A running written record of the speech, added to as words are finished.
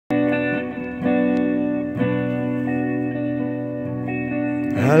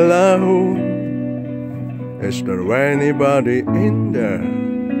Hello, is there anybody in there?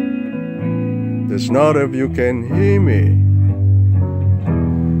 There's not if you can hear me.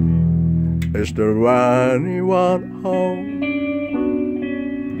 Is there anyone home?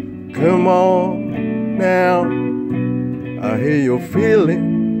 Come on now, I hear you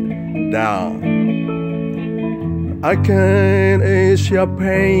feeling down. I can ease your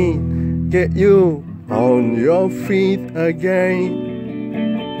pain, get you on your feet again.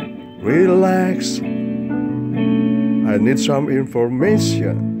 Relax, I need some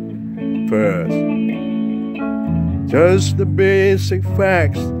information first. Just the basic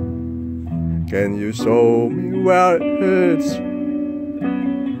facts. Can you show me where it hurts?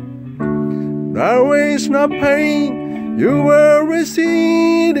 There is no pain you were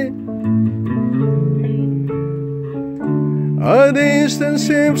receding. A distant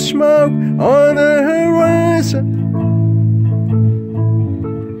ship smoke on the horizon.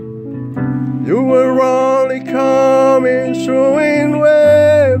 You were only coming through in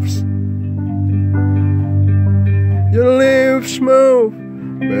waves. Your lips move,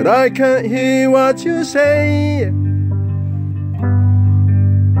 but I can't hear what you say.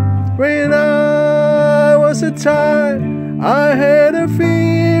 When I was a child, I had a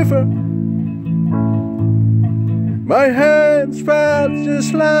fever. My hands felt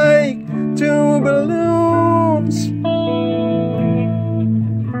just like two balloons.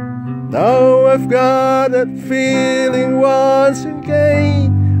 Now I've got that feeling once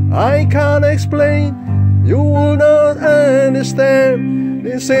again. I can't explain, you will not understand.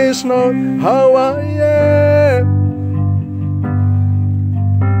 This is not how I am.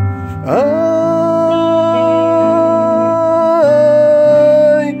 I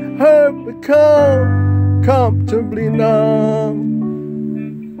have become comfortably numb.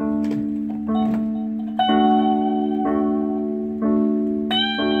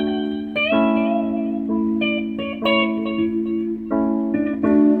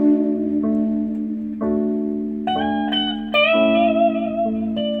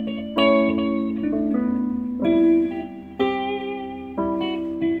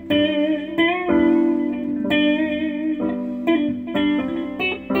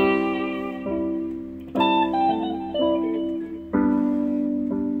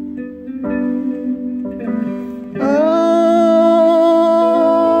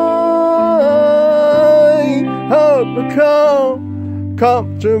 Become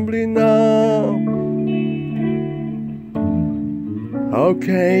comfortably numb.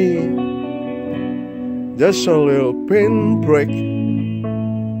 Okay, just a little pinprick.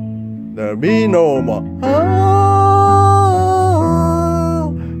 There'll be no more. Oh,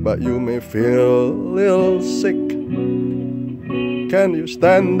 but you may feel a little sick. Can you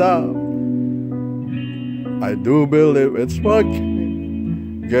stand up? I do believe it's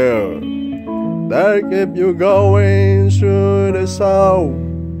working, girl. That keep you going through the soul.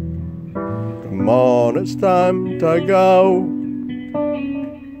 Come on, it's time to go.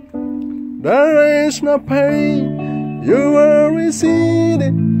 There is no pain you were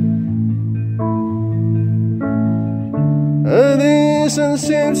receding. A distant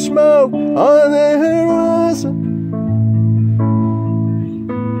ship smoke on the horizon.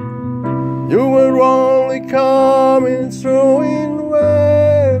 You were only coming through in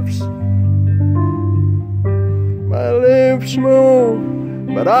waves. My lips move,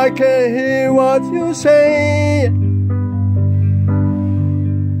 but I can't hear what you say.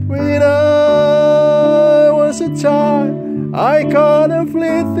 When I was a child, I caught a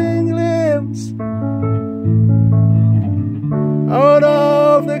fleeting glimpse out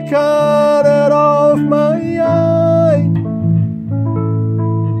of the corner of my eye.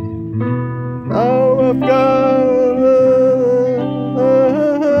 Now I've got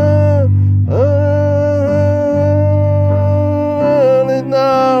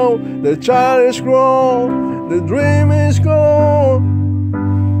the child is grown, the dream is gone.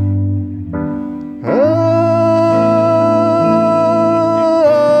 I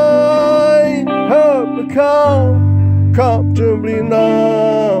have become comfortably numb.